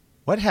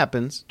What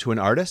happens to an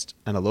artist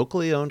and a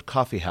locally owned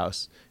coffee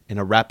house in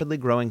a rapidly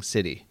growing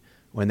city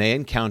when they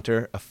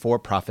encounter a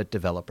for-profit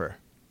developer?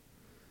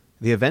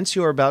 The events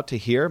you are about to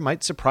hear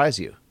might surprise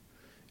you,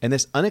 and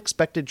this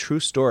unexpected true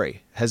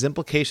story has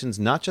implications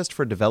not just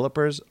for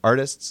developers,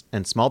 artists,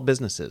 and small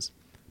businesses,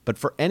 but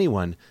for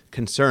anyone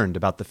concerned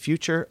about the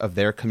future of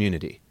their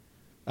community.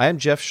 I am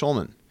Jeff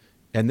Schulman,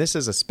 and this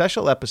is a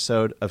special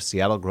episode of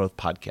Seattle Growth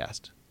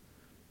Podcast.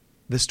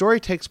 The story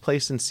takes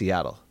place in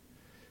Seattle.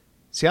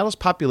 Seattle's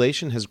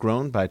population has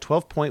grown by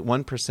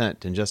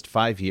 12.1% in just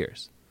 5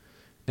 years.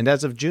 And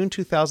as of June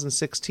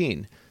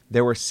 2016,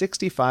 there were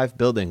 65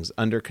 buildings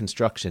under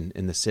construction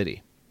in the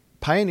city.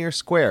 Pioneer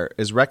Square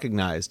is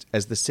recognized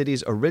as the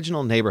city's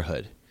original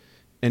neighborhood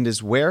and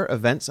is where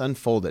events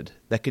unfolded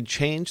that could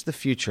change the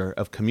future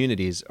of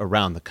communities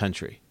around the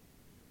country.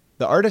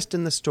 The artist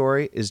in the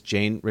story is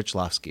Jane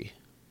Richlovsky.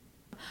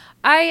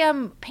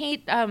 I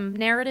paint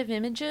narrative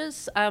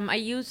images. I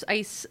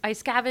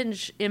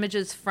scavenge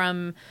images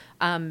from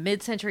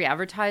mid-century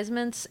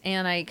advertisements,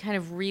 and I kind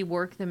of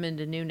rework them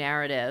into new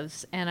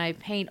narratives. And I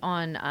paint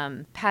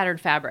on patterned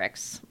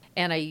fabrics,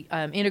 and I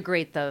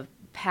integrate the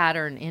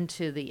pattern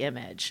into the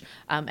image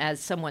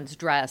as someone's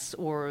dress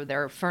or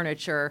their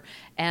furniture.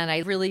 And I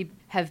really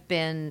have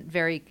been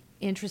very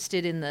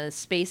interested in the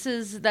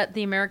spaces that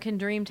the American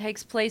dream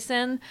takes place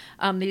in,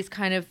 these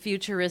kind of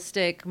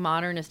futuristic,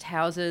 modernist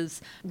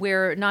houses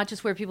where not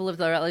just where people live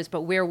their lives,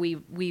 but where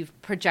we've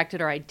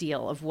projected our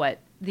ideal of what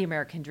the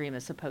American dream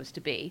is supposed to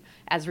be,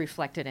 as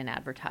reflected in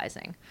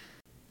advertising.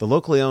 The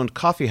locally owned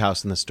coffee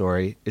house in the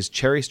story is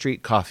Cherry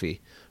Street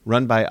Coffee,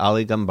 run by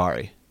Ali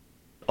Ghambari.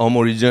 I'm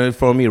originally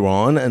from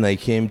Iran, and I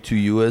came to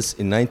U.S.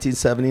 in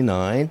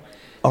 1979.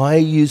 I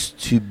used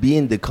to be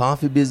in the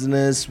coffee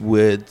business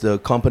with a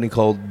company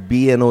called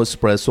B&O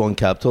Espresso on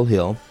Capitol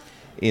Hill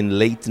in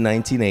late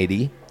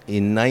 1980.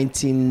 In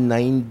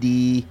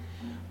 1990,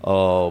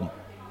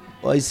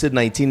 I said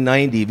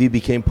 1990, we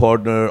became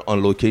partner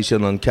on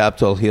location on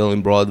Capitol Hill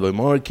in Broadway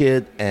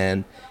Market.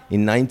 And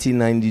in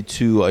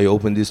 1992, I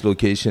opened this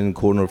location in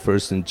corner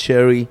First and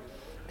Cherry.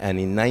 And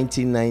in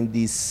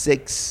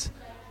 1996,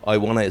 I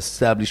want to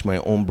establish my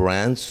own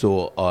brand.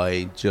 So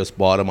I just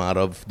bought them out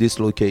of this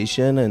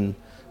location, and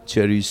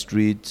Cherry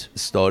Street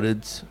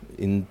started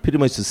in pretty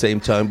much the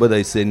same time, but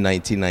I said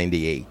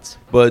 1998.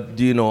 But,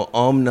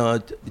 I'm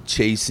not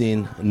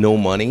chasing no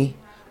money.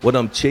 What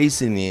I'm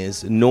chasing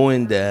is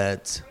knowing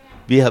that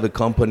we have a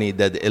company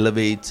that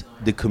elevates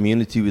the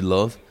community we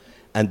love,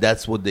 and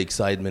that's what the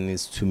excitement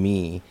is to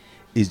me,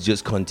 is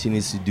just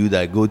continues to do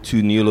that. Go to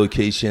a new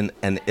location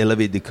and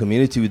elevate the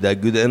community with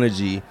that good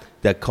energy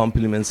that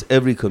complements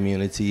every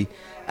community.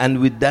 And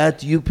with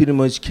that, you pretty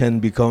much can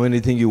become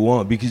anything you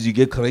want because you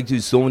get connected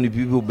with so many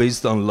people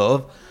based on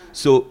love.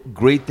 So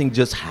great thing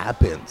just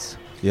happens,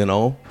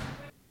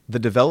 The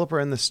developer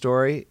in the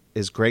story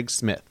is Greg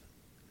Smith,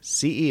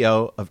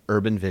 CEO of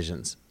Urban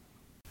Visions.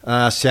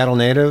 Seattle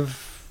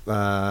native,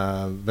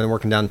 been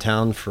working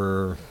downtown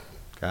for,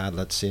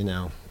 since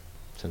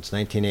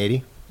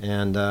 1980.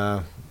 And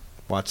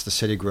watched the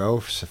city grow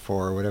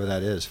for whatever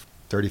that is,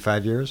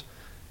 35 years.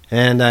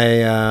 And I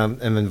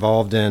am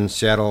involved in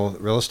Seattle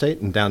real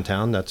estate and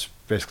downtown. That's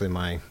basically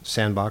my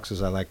sandbox,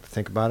 as I like to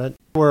think about it.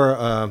 We're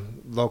a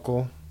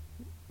local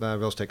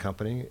real estate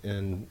company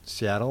in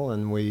Seattle,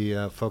 and we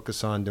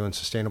focus on doing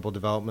sustainable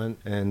development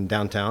in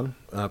downtown,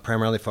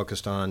 primarily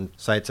focused on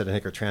sites that I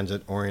think are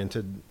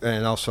transit-oriented,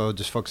 and also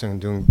just focusing on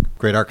doing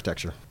great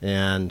architecture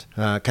and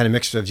kind of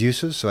mixture of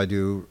uses. So I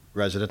do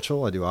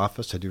residential, I do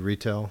office, I do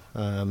retail,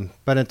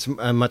 but it's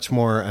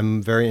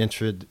I'm very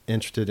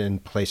interested in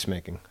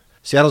placemaking.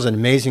 Seattle's an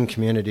amazing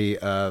community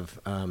of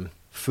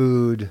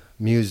food,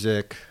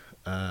 music,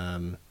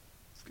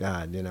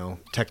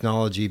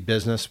 technology,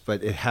 business,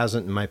 but it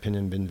hasn't, in my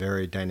opinion, been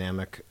very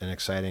dynamic and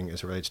exciting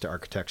as it relates to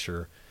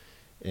architecture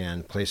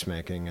and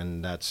placemaking,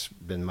 and that's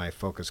been my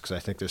focus because I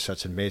think there's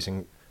such an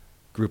amazing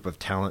group of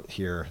talent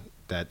here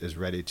that is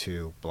ready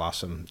to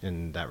blossom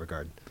in that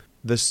regard.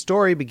 The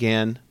story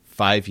began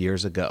 5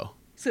 years ago.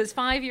 So this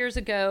 5 years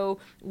ago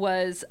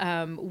was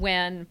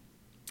when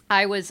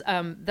I was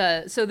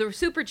the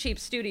super cheap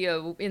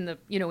studio in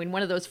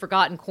one of those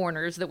forgotten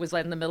corners that was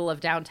in the middle of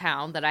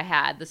downtown that I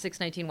had, the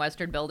 619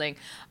 Western building.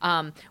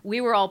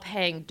 We were all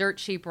paying dirt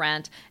cheap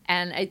rent,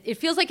 and it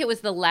feels like it was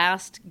the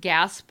last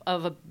gasp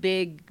of a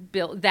big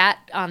build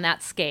that on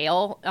that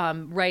scale,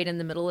 right in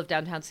the middle of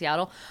downtown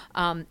Seattle.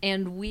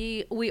 And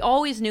we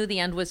always knew the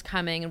end was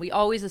coming, and we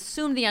always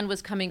assumed the end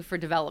was coming for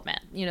development.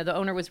 The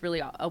owner was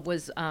really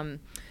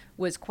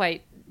was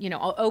quite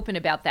open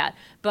about that.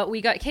 But we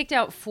got kicked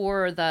out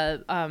for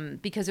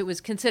because it was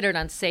considered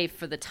unsafe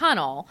for the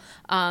tunnel.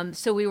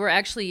 So we were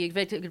actually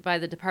evicted by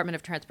the Department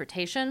of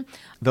Transportation.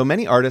 Though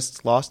many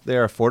artists lost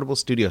their affordable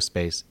studio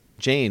space,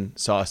 Jane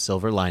saw a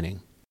silver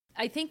lining.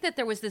 I think that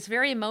there was this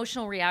very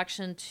emotional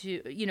reaction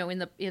to,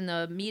 in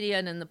the media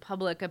and in the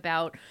public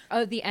about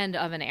the end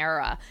of an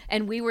era.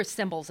 And we were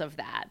symbols of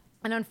that.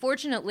 And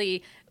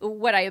unfortunately,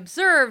 what I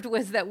observed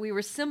was that we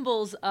were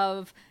symbols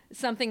of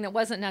something that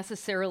wasn't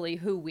necessarily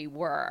who we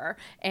were.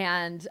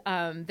 And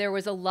there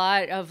was a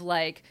lot of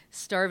like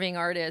starving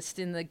artist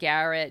in the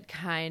garret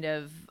kind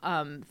of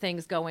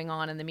things going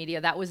on in the media.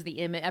 That was the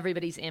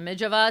everybody's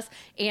image of us.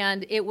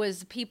 And it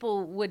was,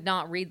 people would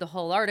not read the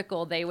whole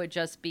article. They would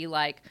just be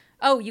like,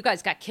 oh, you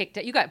guys got kicked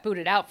out. You got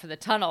booted out for the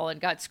tunnel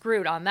and got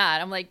screwed on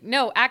that. I'm like,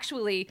 no,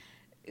 actually,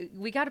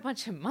 we got a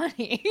bunch of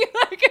money.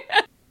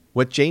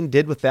 What Jane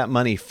did with that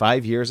money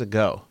 5 years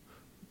ago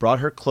brought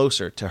her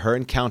closer to her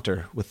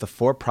encounter with the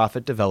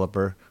for-profit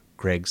developer,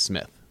 Greg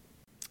Smith.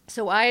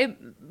 So I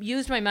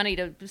used my money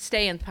to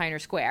stay in Pioneer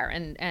Square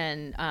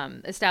and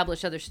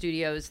establish other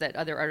studios that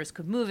other artists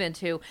could move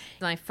into.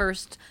 My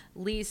first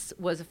lease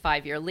was a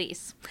 5-year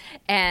lease.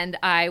 And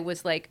I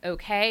was like,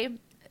 okay,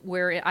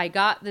 where I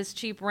got this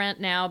cheap rent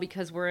now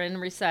because we're in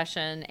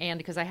recession and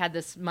because I had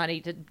this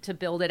money to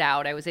build it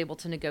out. I was able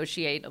to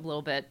negotiate a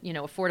little bit,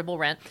 affordable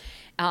rent.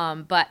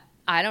 But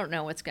I don't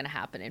know what's going to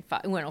happen in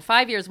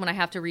 5 years when I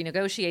have to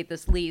renegotiate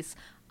this lease.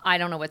 I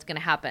don't know what's going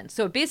to happen.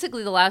 So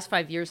basically the last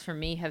 5 years for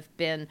me have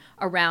been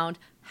around,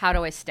 how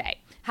do I stay?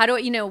 How do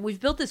I, we've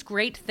built this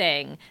great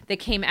thing that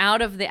came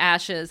out of the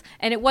ashes,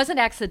 and it wasn't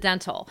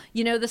accidental.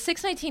 The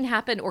 619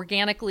 happened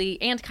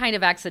organically and kind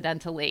of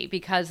accidentally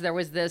because there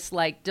was this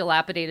like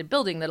dilapidated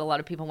building that a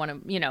lot of people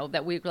want to,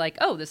 that we were like,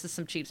 oh, this is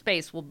some cheap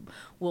space,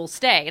 we'll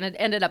stay. And it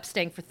ended up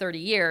staying for 30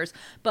 years.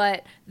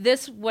 But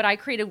what I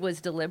created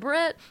was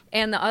deliberate,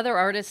 and the other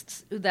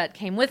artists that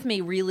came with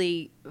me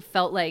really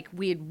felt like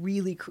we had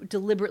really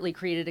deliberately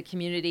created a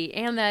community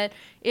and that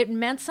it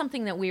meant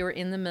something that we were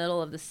in the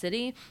middle of the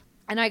city.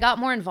 And I got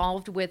more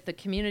involved with the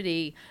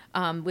community,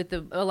 with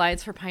the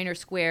Alliance for Pioneer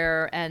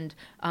Square and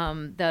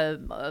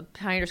the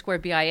Pioneer Square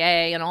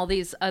BIA and all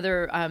these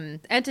other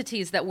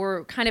entities that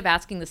were kind of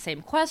asking the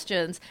same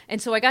questions.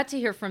 And so I got to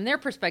hear from their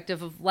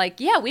perspective of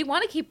like, yeah, we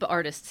want to keep the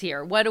artists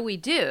here. What do we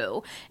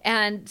do?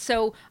 And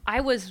so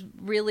I was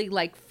really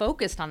like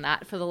focused on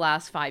that for the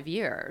last 5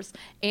 years.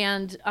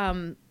 And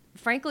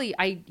frankly,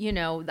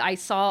 I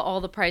saw all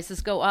the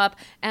prices go up,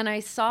 and I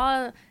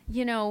saw,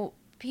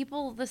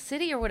 people, the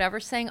city or whatever,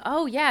 saying,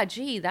 oh yeah,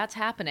 gee, that's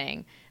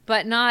happening,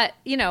 but not,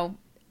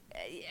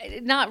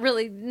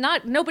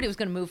 nobody was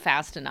going to move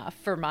fast enough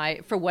for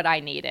what I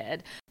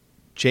needed.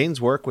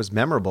 Jane's work was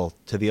memorable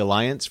to the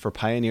Alliance for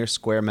Pioneer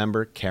Square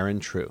member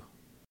Karen True.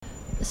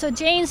 So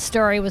Jane's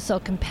story was so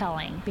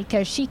compelling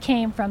because she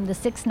came from the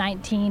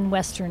 619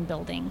 Western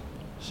building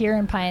here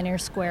in Pioneer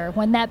Square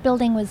when that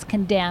building was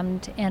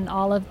condemned and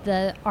all of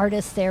the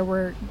artists there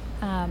were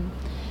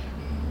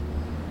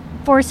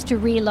forced to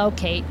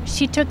relocate.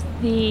 She took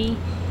the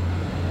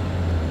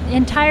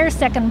entire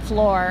second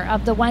floor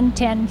of the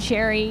 110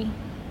 Cherry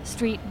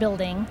Street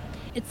building.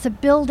 It's a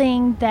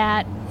building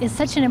that is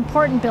such an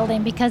important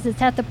building because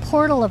it's at the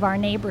portal of our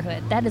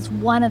neighborhood. That is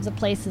one of the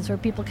places where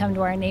people come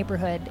to our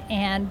neighborhood.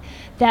 And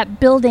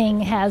that building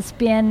has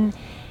been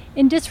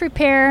in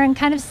disrepair and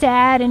kind of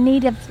sad and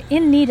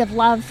in need of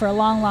love for a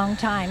long, long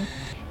time.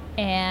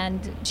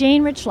 And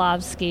Jane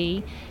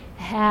Richlovsky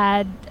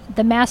had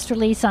the master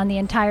lease on the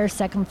entire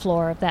second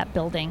floor of that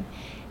building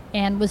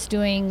and was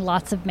doing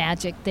lots of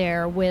magic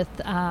there with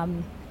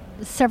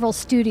several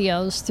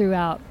studios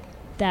throughout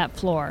that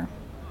floor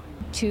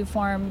to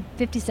form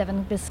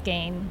 57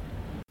 Biscayne.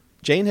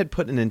 Jane had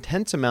put an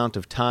intense amount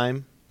of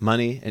time,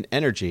 money, and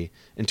energy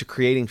into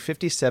creating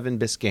 57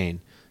 Biscayne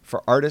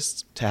for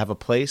artists to have a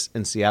place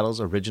in Seattle's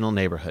original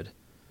neighborhood.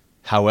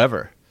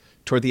 However,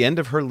 toward the end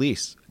of her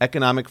lease,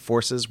 economic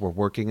forces were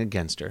working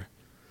against her.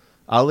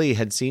 Ali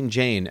had seen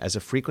Jane as a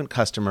frequent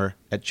customer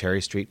at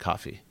Cherry Street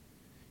Coffee.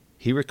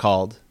 He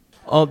recalled,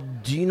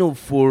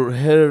 for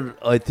her,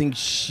 I think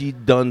she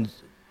done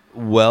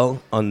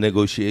well on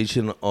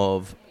negotiation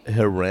of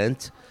her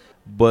rent,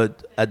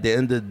 but at the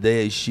end of the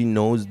day, she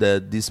knows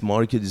that this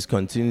market is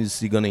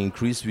continuously going to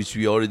increase, which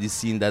we already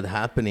seen that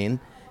happening,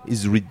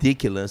 is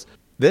ridiculous.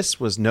 This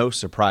was no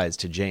surprise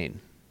to Jane.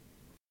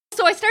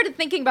 So I started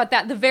thinking about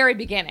that at the very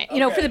beginning,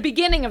 for the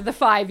beginning of the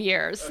 5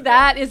 years. Okay.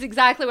 That is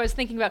exactly what I was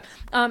thinking about.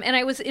 And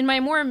I was, in my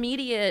more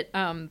immediate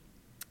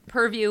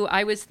purview,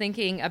 I was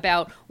thinking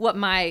about what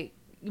my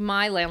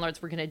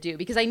landlords were going to do,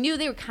 because I knew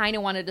they kind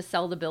of wanted to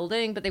sell the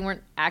building, but they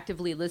weren't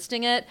actively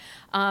listing it.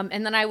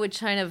 And then I would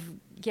kind of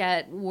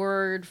get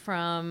word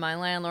from my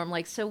landlord. I'm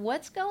like, so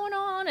what's going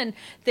on? And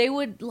they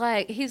would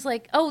he's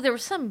like, oh, there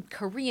was some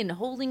Korean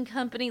holding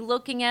company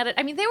looking at it.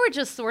 I mean, they were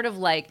just sort of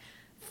like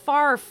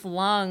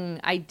far-flung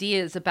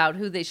ideas about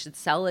who they should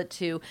sell it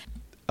to.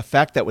 A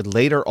fact that would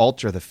later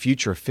alter the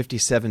future of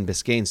 57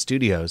 Biscayne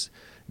Studios,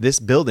 this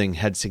building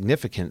had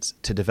significance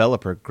to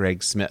developer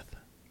Greg Smith.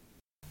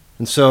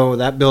 And so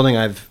that building,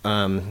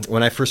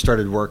 when I first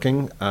started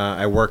working,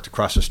 I worked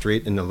across the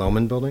street in the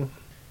Lohman building.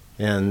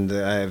 And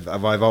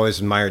I've always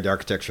admired the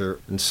architecture,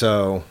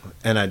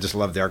 and I just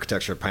love the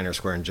architecture of Pioneer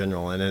Square in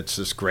general. And it's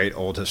this great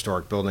old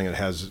historic building. It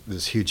has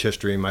this huge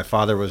history. My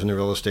father was in the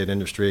real estate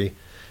industry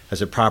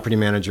as a property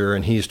manager,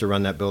 and he used to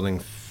run that building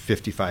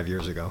 55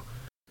 years ago.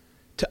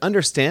 To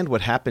understand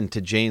what happened to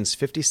Jane's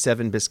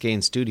 57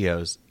 Biscayne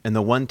studios and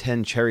the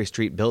 110 Cherry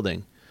Street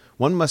building,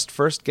 one must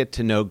first get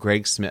to know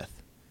Greg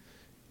Smith.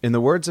 In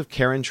the words of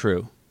Karen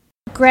True,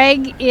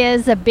 Greg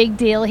is a big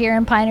deal here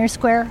in Pioneer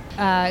Square.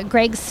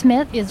 Greg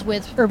Smith is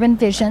with Urban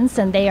Visions,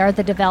 and they are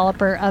the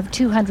developer of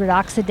 200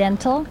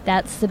 Occidental.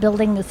 That's the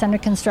building that's under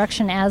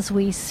construction as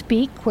we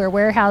speak, where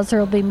Weyerhaeuser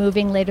will be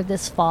moving later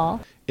this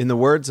fall. in the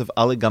words of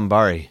Ali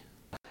Ghambari,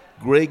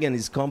 Greg and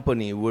his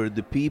company were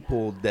the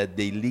people that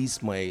they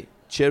leased my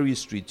Cherry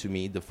Street to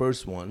me, the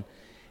first one.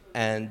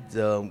 And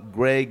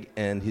Greg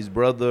and his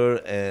brother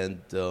and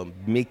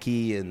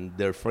Mickey and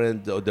their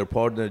friend, or their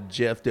partner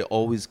Jeff, they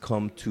always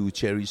come to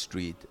Cherry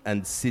Street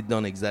and sit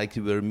down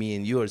exactly where me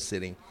and you are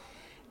sitting.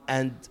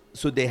 And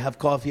so they have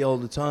coffee all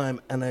the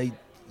time. And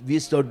we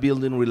start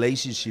building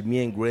relationship,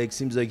 me and Greg.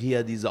 Seems like he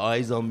had his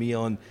eyes on me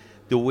on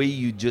the way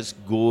you just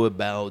go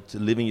about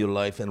living your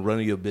life and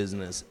running your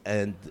business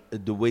and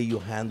the way you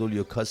handle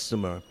your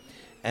customer.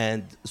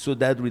 And so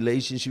that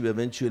relationship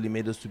eventually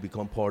made us to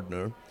become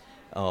partner.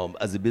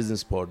 As a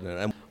business partner.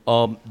 And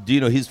do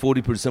you know he's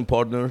 40%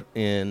 partner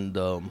in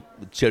the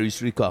Cherry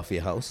Street Coffee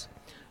House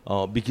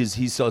because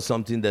he saw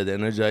something that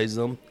energized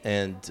him,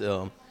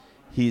 and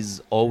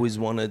he's always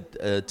wanted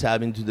to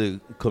tap into the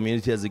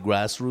community as a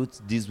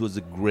grassroots. This was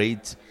a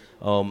great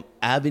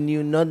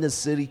avenue, not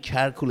necessarily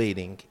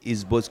calculating,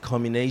 is both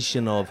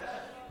combination of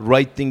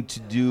right thing to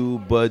do,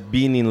 but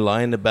being in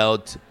line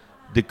about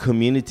the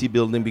community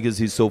building because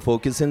he's so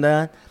focused in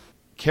that.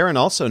 Karen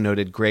also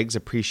noted Greg's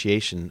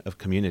appreciation of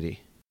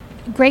community.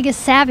 Greg is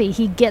savvy.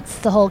 He gets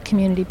the whole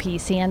community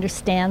piece. He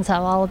understands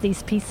how all of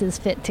these pieces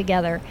fit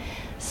together.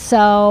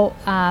 So,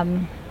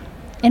 and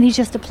he's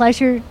just a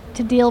pleasure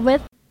to deal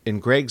with. In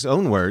Greg's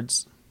own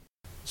words,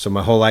 So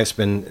my whole life's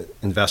been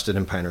invested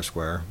in Pioneer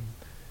Square.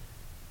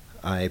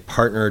 I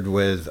partnered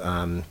with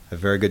a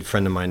very good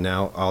friend of mine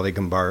now, Ali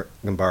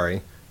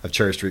Ghambari of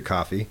Cherry Street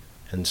Coffee.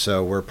 And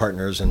so we're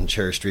partners in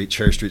Cherry Street.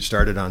 Cherry Street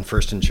started on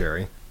First and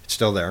Cherry. It's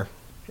still there.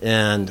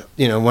 And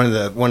you know, one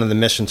of the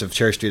missions of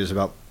Cherry Street is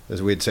about,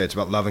 as we'd say, it's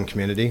about love and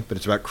community, but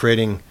it's about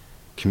creating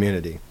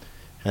community.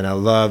 And I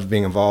love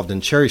being involved in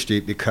Cherry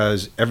Street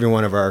because every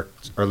one of our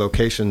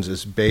locations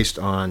is based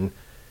on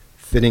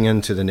fitting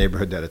into the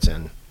neighborhood that it's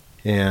in.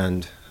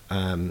 And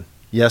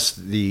yes,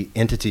 the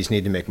entities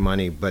need to make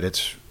money, but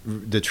it's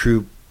the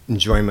true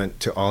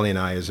enjoyment to Ollie and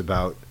I is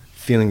about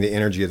feeling the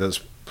energy of those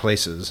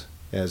places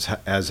as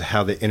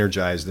how they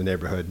energize the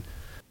neighborhood.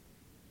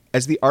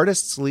 as the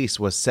artist's lease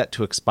was set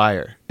to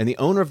expire and the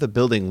owner of the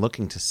building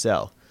looking to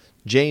sell,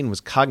 Jane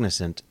was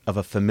cognizant of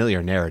a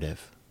familiar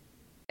narrative.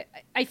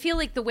 I feel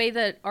like the way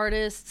that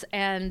artists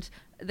and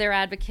their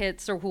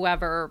advocates or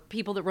whoever,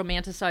 people that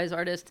romanticize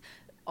artists,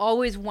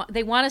 always want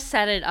to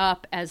set it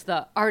up as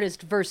the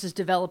artist versus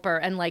developer,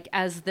 and like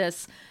as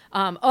this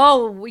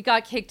we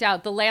got kicked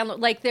out, the landlord,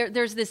 like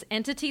there's this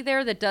entity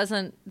there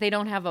that they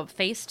don't have a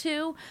face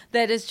to,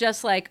 that is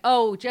just like,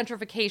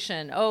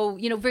 gentrification,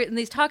 and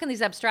these talk in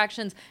these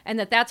abstractions, and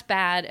that's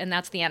bad and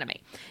that's the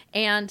enemy.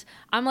 And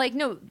I'm like,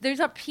 no, there's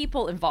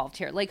people involved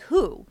here. Like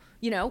who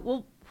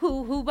who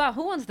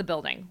owns the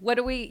building? What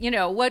do we,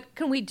 what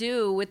can we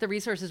do with the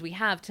resources we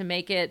have to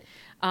make it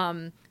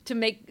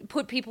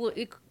put people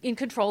in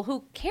control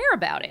who care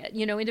about it,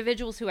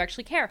 individuals who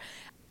actually care.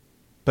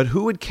 But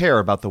who would care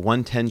about the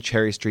 110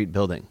 Cherry Street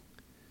building?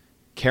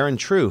 Karen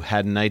True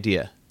had an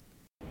idea.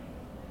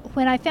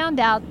 When I found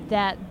out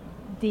that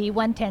the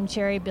 110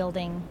 Cherry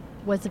building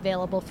was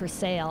available for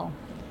sale,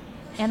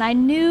 and I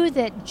knew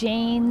that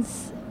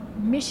Jane's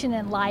mission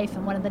in life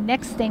and one of the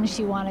next things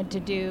she wanted to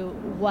do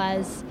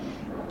was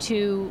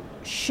to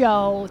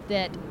show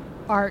that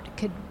art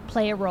could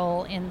play a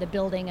role in the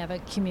building of a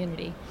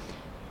community.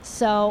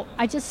 So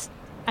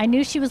I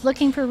knew she was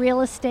looking for real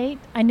estate.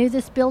 I knew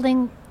this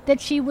building that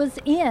she was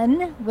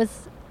in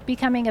was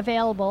becoming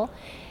available,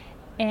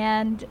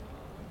 and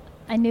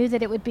I knew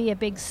that it would be a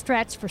big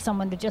stretch for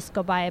someone to just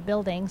go buy a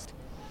building.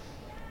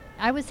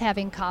 I was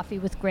having coffee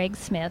with Greg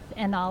Smith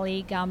and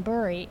Ali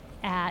Ghambari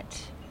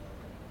at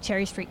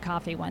Cherry Street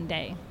Coffee one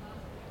day,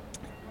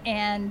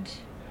 and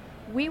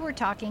we were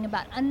talking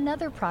about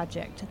another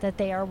project that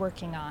they are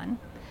working on,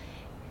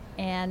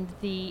 and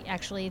the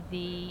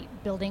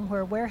building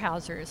where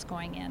Weyerhaeuser is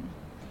going in.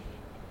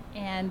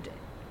 And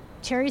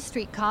Cherry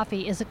Street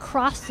Coffee is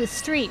across the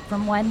street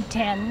from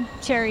 110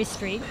 Cherry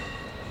Street.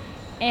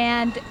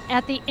 And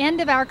at the end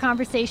of our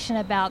conversation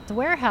about the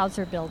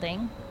Weyerhaeuser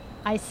building,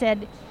 I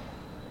said,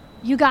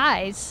 you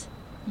guys,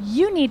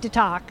 you need to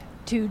talk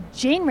to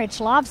Jane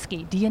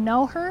Richlovsky. Do you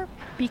know her?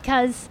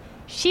 Because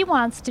she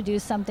wants to do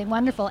something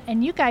wonderful,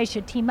 and you guys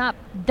should team up.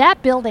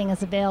 That building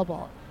is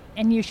available,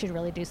 and you should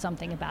really do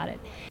something about it.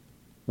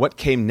 What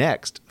came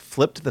next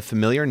flipped the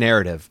familiar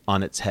narrative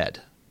on its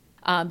head.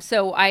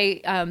 So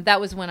that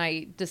was when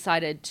I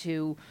decided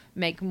to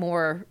meet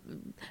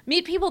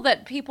people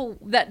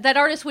that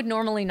artists would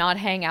normally not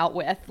hang out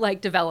with, like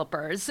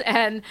developers,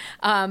 and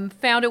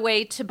found a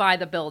way to buy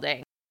the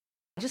building.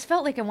 just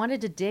felt like I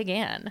wanted to dig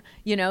in,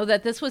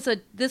 that this was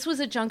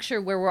a juncture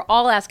where we're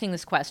all asking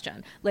this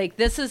question. Like,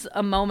 this is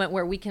a moment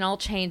where we can all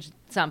change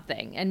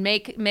something and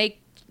make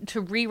to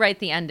rewrite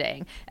the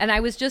ending. And I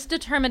was just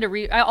determined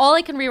to all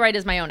I can rewrite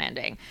is my own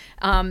ending.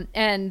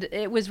 And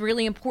it was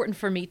really important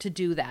for me to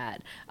do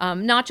that.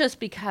 Not just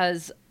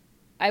because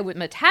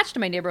I'm attached to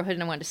my neighborhood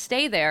and I wanted to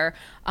stay there,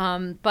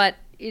 but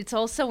it's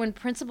also, in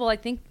principle, I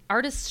think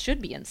artists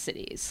should be in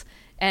cities.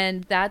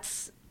 And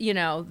that's,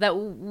 that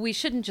we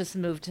shouldn't just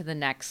move to the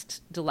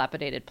next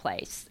dilapidated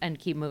place and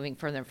keep moving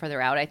further and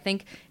further out. I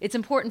think it's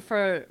important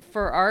for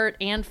art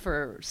and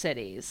for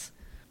cities.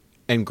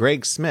 And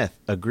Greg Smith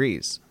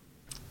agrees.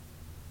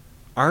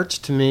 Arts,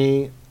 to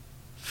me,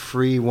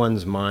 free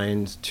one's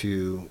mind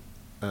to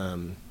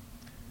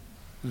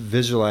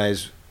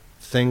visualize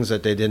things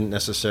that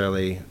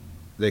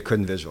they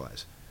couldn't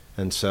visualize.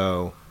 And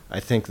so I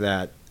think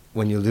that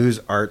when you lose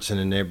arts in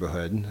a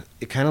neighborhood,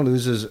 it kind of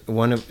loses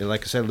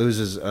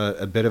loses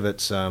a bit of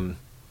its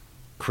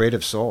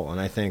creative soul. And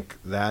I think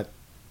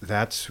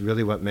that's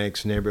really what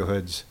makes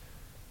neighborhoods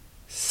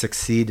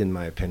succeed, in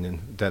my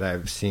opinion, that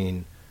I've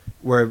seen,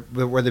 where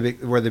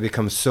they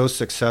become so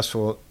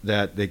successful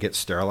that they get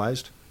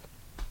sterilized,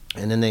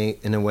 and then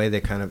in a way they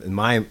kind of, in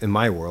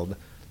my world,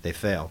 they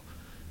fail.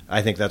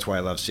 I think that's why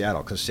I love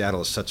Seattle, because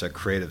Seattle is such a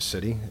creative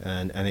city,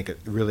 and I think it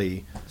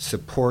really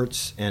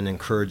supports and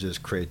encourages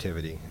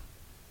creativity.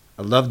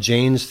 I love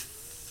Jane's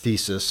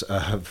thesis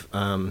of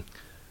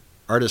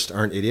artists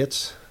aren't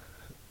idiots.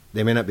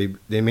 They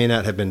may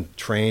not have been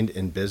trained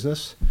in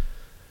business.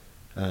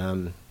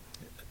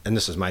 And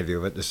this is my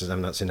view of it.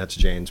 I'm not saying that's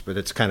Jane's, but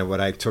it's kind of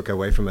what I took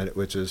away from it,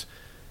 which is,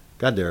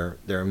 God, they're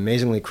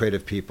amazingly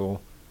creative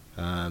people,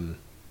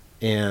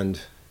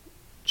 and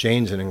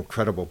Jane's an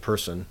incredible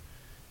person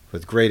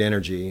with great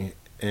energy,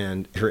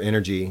 and her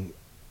energy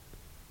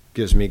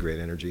gives me great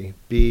energy.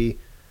 B,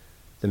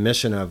 the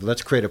mission of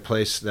let's create a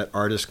place that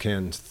artists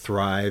can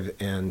thrive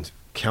and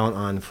count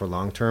on for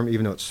long term,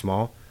 even though it's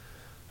small.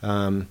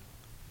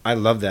 I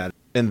love that.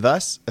 And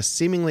thus, a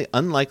seemingly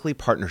unlikely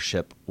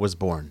partnership was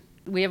born.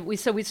 We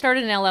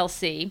started an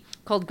LLC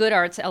called Good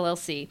Arts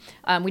LLC.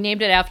 We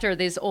named it after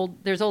there's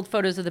old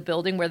photos of the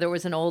building where there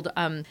was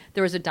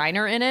a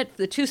diner in it,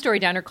 the 2-story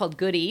diner called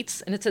Good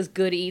Eats, and it says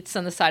Good Eats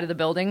on the side of the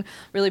building,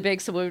 really big.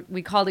 So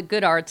we called it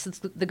Good Arts. It's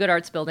the Good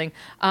Arts building.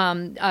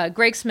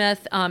 Greg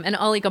Smith and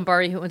Ali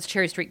Ghambari, who owns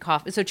Cherry Street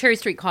Coffee. So Cherry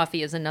Street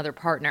Coffee is another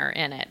partner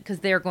in it because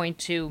they're going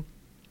to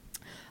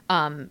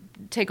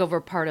take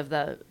over part of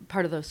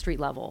the street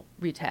level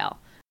retail.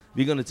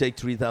 We're going to take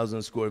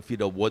 3,000 square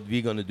feet of what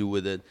we're going to do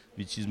with it,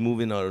 which is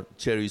moving our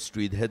Cherry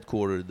Street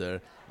headquarters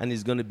there. And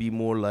it's going to be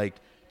more like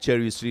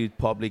Cherry Street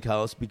Public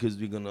House because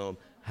we're going to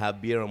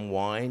have beer and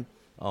wine.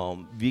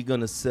 We're going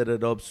to set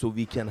it up so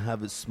we can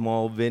have a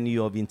small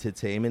venue of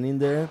entertainment in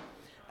there.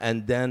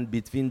 And then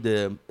between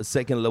the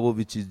second level,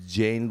 which is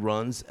Jane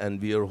runs,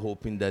 and we are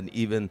hoping that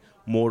even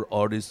more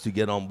artists to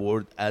get on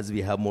board as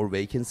we have more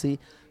vacancy.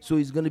 So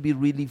it's going to be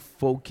really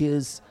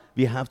focused.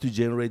 We have to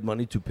generate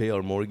money to pay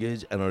our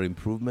mortgage and our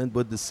improvement,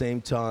 but at the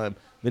same time,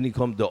 when it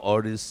comes to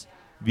artists,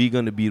 we're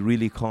going to be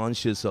really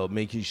conscious of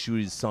making sure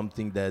it's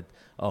something that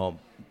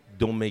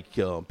don't make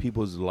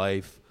people's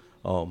life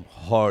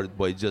hard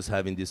by just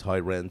having these high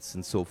rents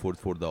and so forth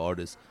for the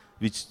artists,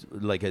 which,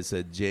 like I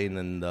said, Jane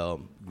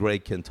and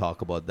Greg can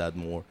talk about that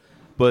more.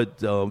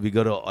 But we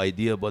got an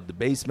idea about the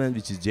basement,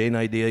 which is Jane's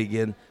idea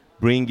again,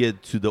 bring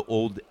it to the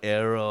old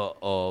era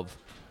of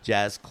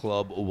jazz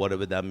club or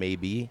whatever that may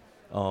be.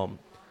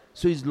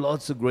 So it's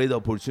lots of great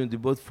opportunity,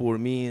 but for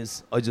me,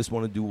 I just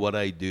want to do what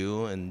I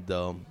do, and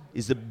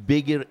it's the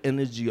bigger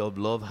energy of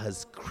love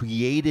has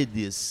created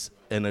this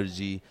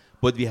energy,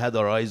 but we had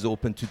our eyes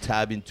open to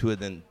tap into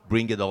it and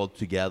bring it all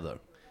together.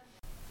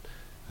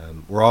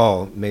 We're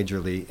all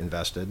majorly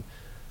invested,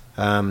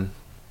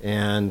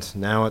 and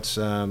now it's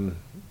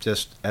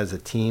just as a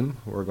team,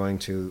 we're going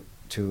to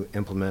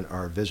implement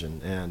our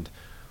vision, and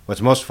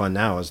what's most fun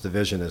now is the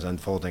vision is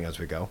unfolding as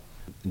we go.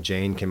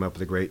 Jane came up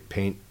with a great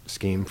paint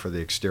scheme for the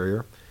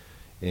exterior,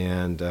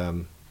 and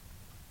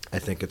I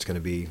think it's going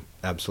to be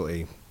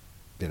absolutely,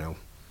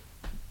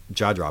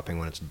 jaw-dropping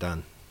when it's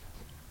done.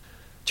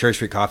 Cherry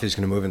Street Coffee is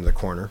going to move into the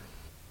corner,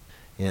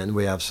 and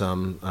we have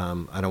some,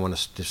 I don't want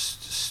to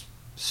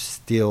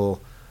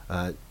steal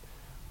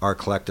our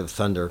collective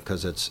thunder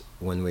because it's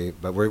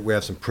but we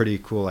have some pretty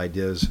cool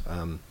ideas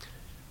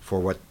for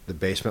what the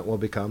basement will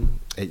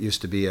become. It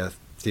used to be a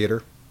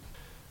theater,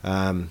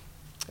 and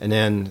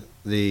then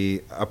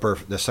the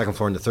second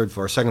floor and the third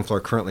floor. Second floor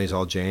currently is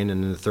all Jane,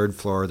 and in the third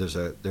floor there's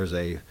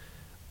a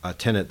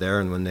tenant there,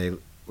 and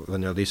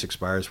when their lease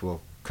expires,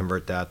 we'll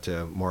convert that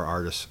to more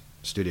artist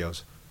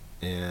studios.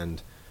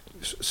 And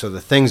so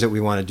the things that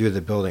we want to do to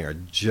the building are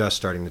just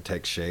starting to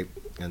take shape,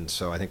 and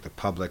so I think the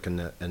public and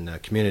the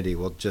community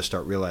will just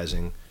start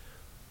realizing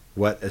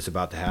what is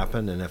about to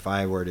happen. And if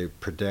I were to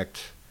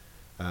predict,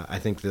 I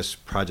think this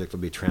project will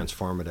be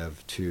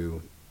transformative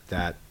to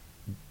that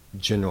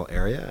general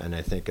area, and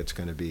I think it's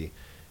going to be,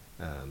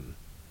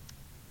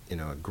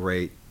 a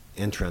great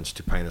entrance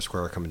to Pioneer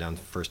Square coming down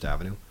First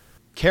Avenue.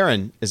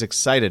 Karen is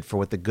excited for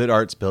what the Good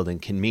Arts Building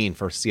can mean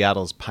for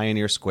Seattle's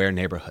Pioneer Square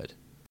neighborhood.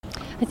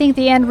 I think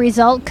the end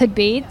result could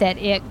be that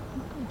it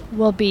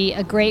will be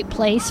a great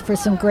place for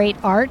some great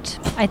art.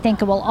 I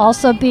think it will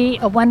also be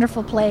a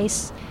wonderful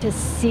place to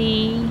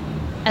see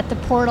at the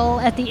portal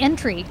at the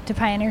entry to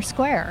Pioneer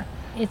Square.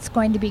 It's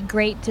going to be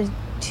great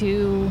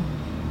to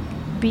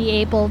be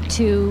able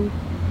to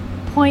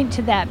point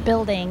to that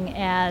building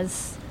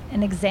as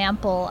an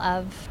example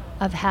of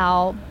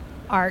how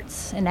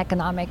arts and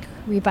economic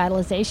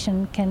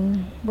revitalization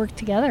can work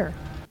together.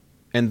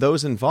 And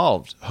those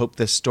involved hope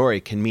this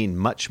story can mean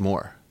much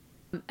more.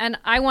 And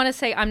I want to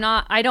say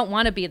I don't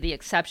want to be the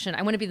exception.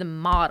 I want to be the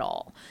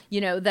model,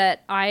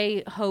 that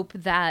I hope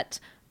that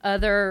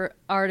other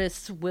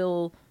artists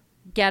will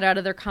get out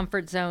of their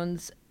comfort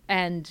zones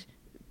and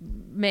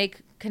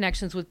make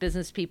connections with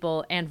business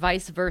people and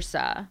vice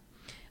versa,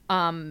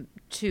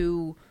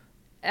 to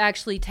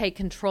actually take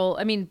control.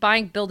 I mean,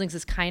 buying buildings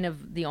is kind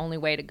of the only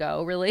way to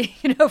go, really.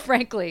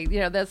 Frankly,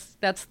 that's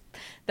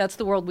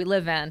the world we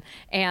live in,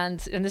 and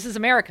this is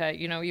America.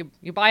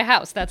 You buy a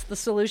house, that's the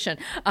solution.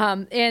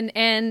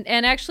 And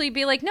actually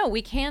be like, no,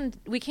 we can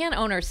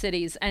own our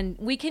cities, and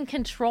we can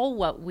control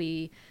what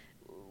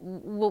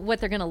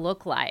they're going to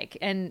look like,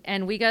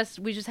 and we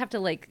just have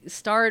to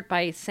start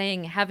by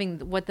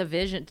having what the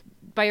vision,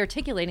 by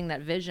articulating that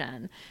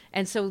vision.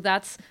 And so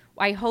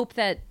I hope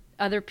that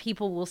other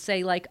people will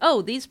say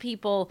oh, these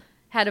people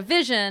had a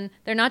vision.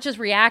 They're not just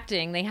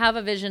reacting. They have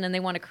a vision and they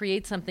want to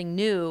create something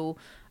new.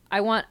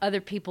 I want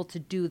other people to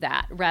do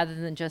that rather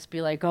than just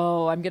be like,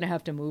 oh, I'm going to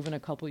have to move in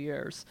a couple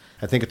years.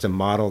 I think it's a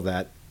model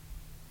that,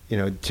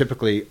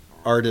 typically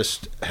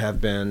artists have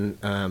been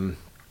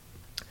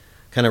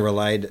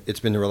it's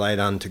been relied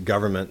on to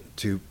government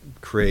to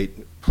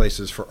create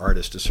places for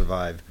artists to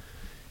survive.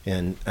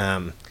 And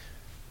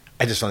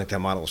I just don't think that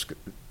model is,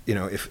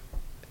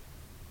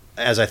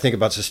 as I think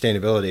about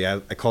sustainability,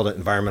 I called it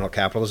environmental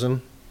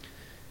capitalism.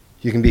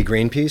 You can be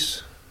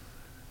Greenpeace,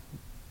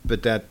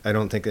 but that, I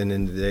don't think at the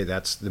end of the day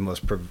that's the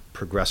most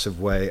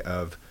progressive way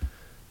of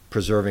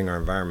preserving our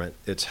environment.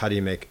 It's how do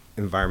you make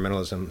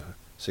environmentalism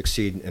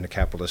succeed in a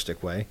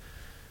capitalistic way?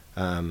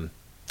 And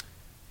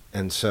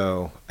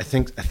so I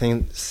think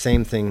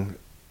same thing,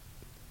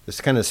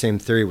 it's kind of the same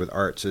theory with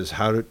arts, is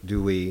how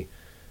do we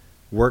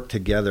work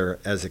together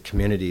as a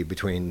community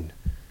between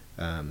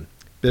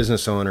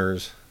business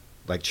owners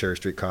like Cherry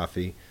Street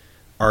Coffee,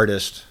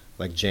 artists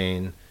like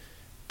Jane,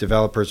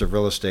 developers of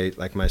real estate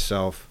like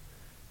myself.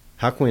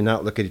 How can we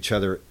not look at each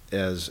other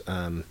as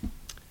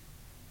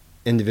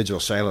individual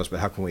silos, but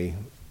how can we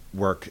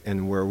work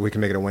and where we can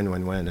make it a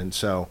win-win-win? And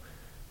so,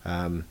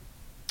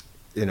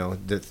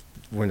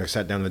 when I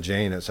sat down with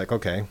Jane, it's like,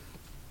 okay,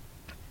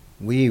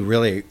 we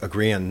really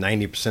agree on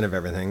 90% of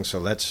everything, so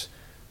let's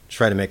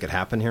try to make it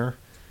happen here.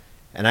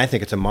 And I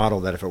think it's a model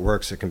that if it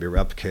works, it can be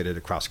replicated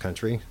across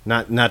country.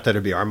 Not that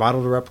it'd be our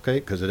model to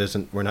replicate, because it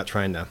isn't. We're not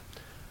trying to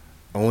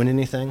own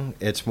anything.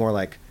 It's more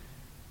like,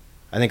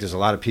 I think there's a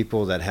lot of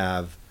people that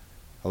have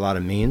a lot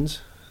of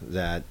means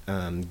that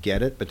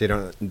get it, but they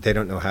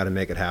don't know how to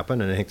make it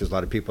happen. And I think there's a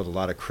lot of people with a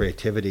lot of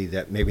creativity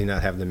that maybe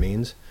not have the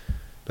means.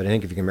 But I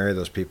think if you can marry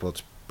those people,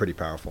 it's pretty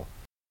powerful.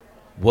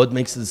 What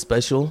makes it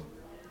special?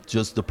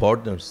 Just the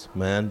partners,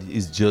 man.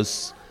 It's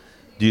just,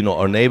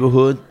 our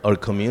neighborhood, our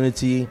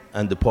community,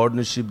 and the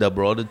partnership that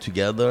brought it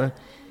together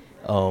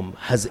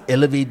has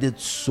elevated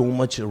so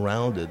much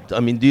around it. I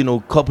mean,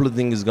 a couple of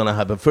things is going to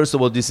happen. First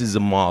of all, this is a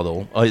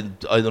model. I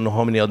don't know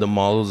how many other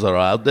models are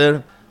out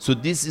there. So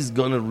this is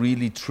going to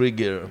really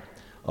trigger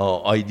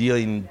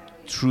idea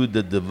through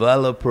the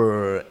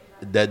developer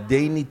that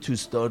they need to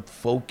start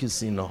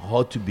focusing on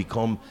how to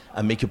become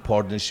and make a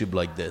partnership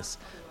like this,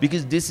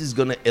 because this is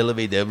going to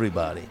elevate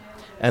everybody.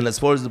 And as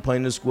far as the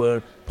Pioneer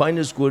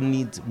Square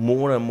needs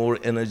more and more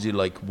energy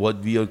like what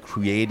we are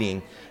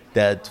creating,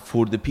 that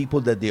for the people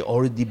that they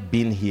already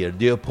been here,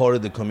 they are part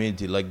of the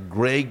community. Like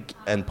Greg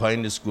and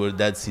Pioneer Square,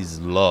 that's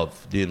his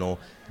love,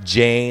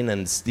 Jane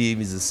and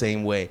Steve is the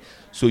same way.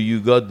 So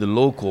you got the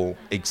local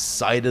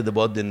excited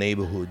about the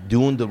neighborhood,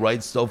 doing the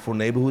right stuff for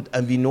neighborhood,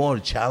 and we know our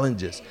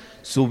challenges.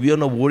 So we are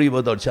not worried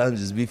about our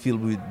challenges. We feel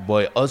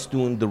by us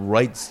doing the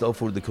right stuff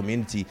for the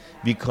community,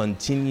 we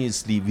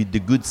continuously, with the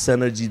good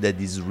synergy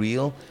that is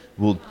real,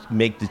 will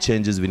make the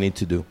changes we need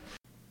to do.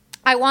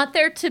 I want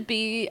there to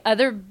be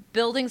other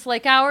buildings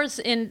like ours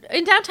in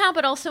downtown,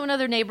 but also in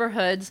other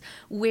neighborhoods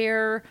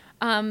where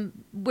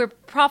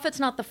profit's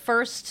not the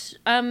first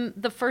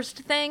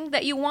thing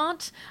that you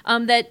want.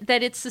 That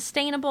it's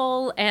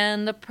sustainable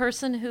and the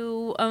person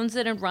who owns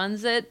it and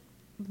runs it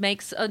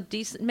makes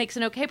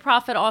an okay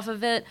profit off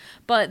of it,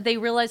 but they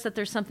realize that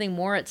there's something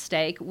more at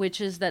stake,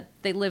 which is that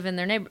they live in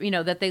their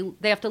neighbor. That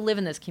they have to live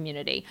in this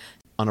community.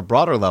 On a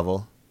broader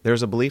level,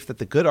 there's a belief that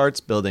the Good Arts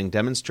Building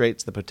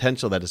demonstrates the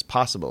potential that is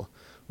possible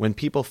when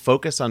people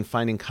focus on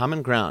finding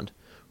common ground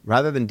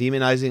rather than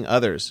demonizing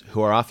others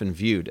who are often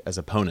viewed as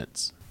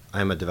opponents.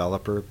 I'm a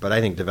developer, but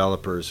I think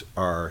developers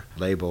are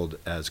labeled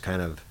as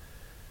kind of,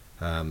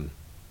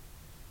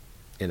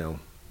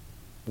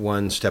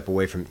 one step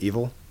away from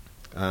evil.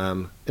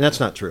 And that's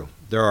not true.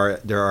 There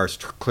are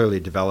clearly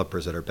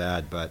developers that are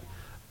bad, but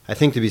I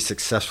think to be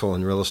successful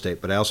in real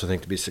estate, but I also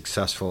think to be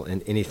successful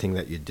in anything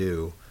that you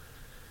do,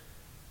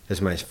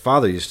 as my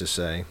father used to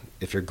say,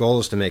 if your goal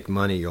is to make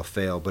money, you'll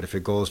fail, but if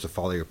your goal is to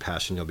follow your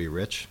passion, you'll be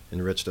rich.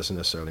 And rich doesn't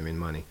necessarily mean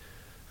money.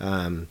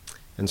 And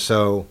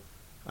so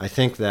I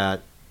think that,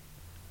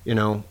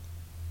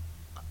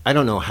 I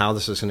don't know how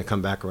this is going to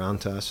come back around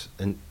to us,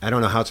 and I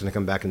don't know how it's going to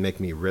come back and make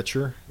me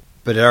richer,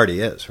 but it already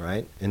is,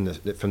 right?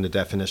 From the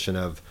definition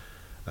of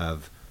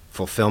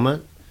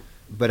fulfillment.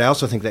 But I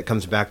also think that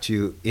comes back to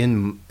you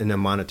in a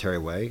monetary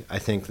way. I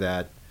think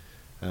that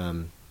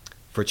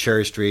for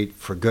Cherry Street,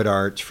 for Good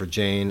Arts, for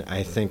Jane,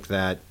 I think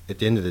that at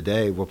the end of the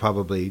day, we'll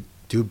probably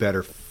do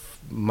better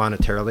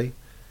monetarily,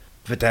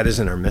 but that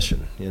isn't our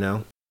mission,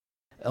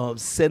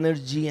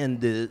 Synergy and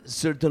the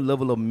certain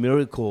level of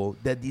miracle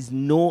that is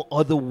no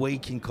other way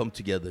can come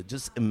together.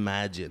 Just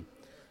imagine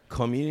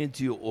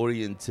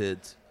community-oriented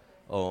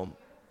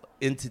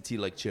entity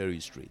like Cherry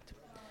Street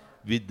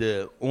with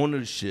the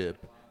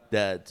ownership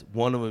that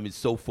one of them is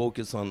so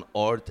focused on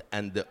art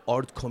and the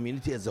art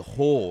community as a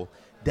whole,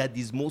 that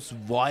is most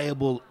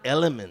viable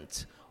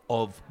element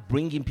of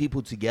bringing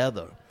people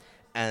together.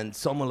 And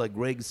someone like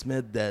Greg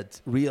Smith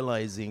that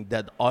realizing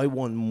that I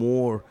want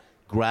more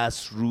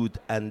grassroots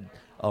and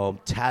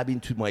tap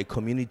into my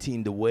community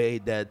in the way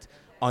that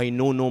I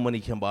know no money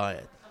can buy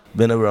it.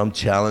 Whenever I'm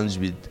challenged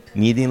with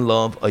needing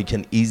love, I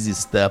can easily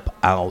step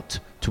out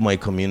to my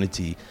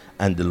community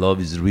and the love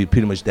is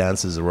pretty much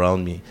dances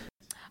around me.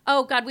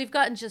 Oh, God, we've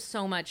gotten just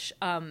so much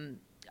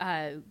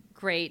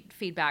great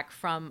feedback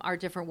from our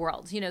different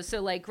worlds.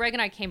 So like Greg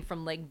and I came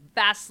from like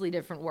vastly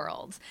different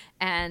worlds.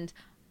 And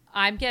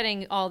I'm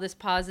getting all this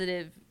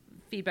positive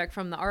feedback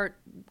from the art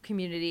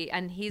community.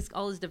 And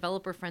all his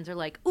developer friends are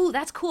like, ooh,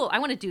 that's cool. I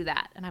want to do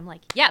that. And I'm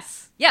like,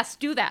 yes,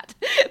 do that.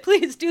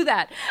 Please do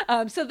that.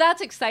 So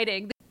that's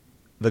exciting.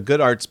 The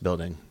Good Arts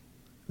Building.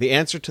 The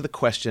answer to the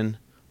question,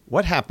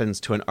 what happens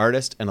to an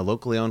artist and a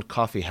locally owned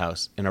coffee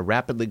house in a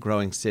rapidly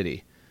growing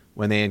city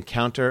when they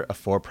encounter a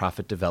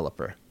for-profit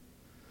developer?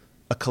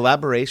 A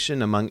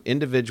collaboration among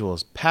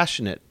individuals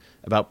passionate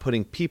about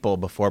putting people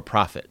before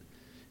profit.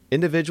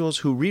 Individuals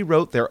who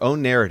rewrote their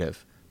own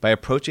narrative by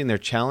approaching their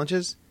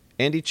challenges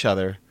and each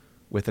other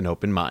with an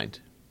open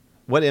mind.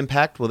 What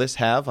impact will this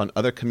have on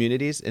other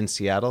communities in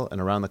Seattle and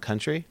around the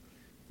country?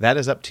 That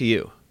is up to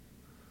you.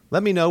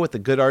 Let me know what the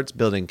Good Arts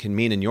Building can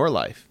mean in your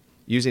life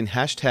using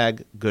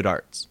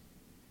 #GoodArts.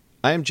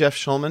 I am Jeff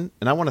Schulman,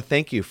 and I want to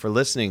thank you for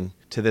listening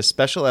to this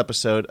special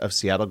episode of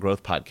Seattle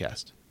Growth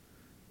Podcast.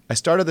 I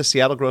started the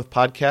Seattle Growth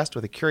Podcast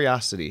with a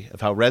curiosity of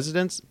how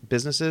residents,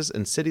 businesses,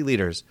 and city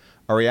leaders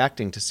are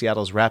reacting to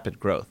Seattle's rapid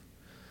growth.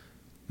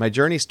 My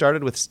journey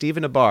started with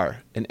Stephen Abar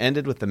and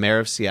ended with the mayor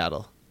of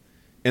Seattle.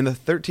 In the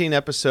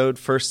 13-episode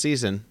first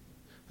season,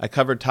 I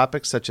covered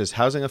topics such as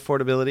housing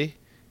affordability,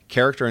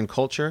 character and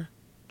culture,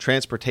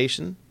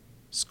 transportation,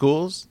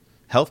 schools,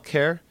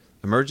 healthcare,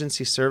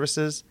 emergency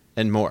services,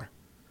 and more.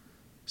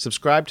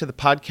 Subscribe to the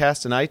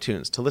podcast in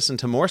iTunes to listen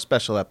to more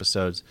special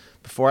episodes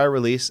before I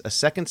release a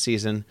second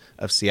season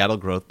of Seattle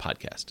Growth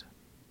Podcast.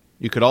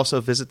 You could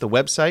also visit the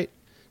website,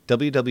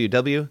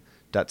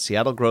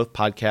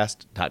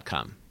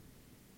 www.seattlegrowthpodcast.com.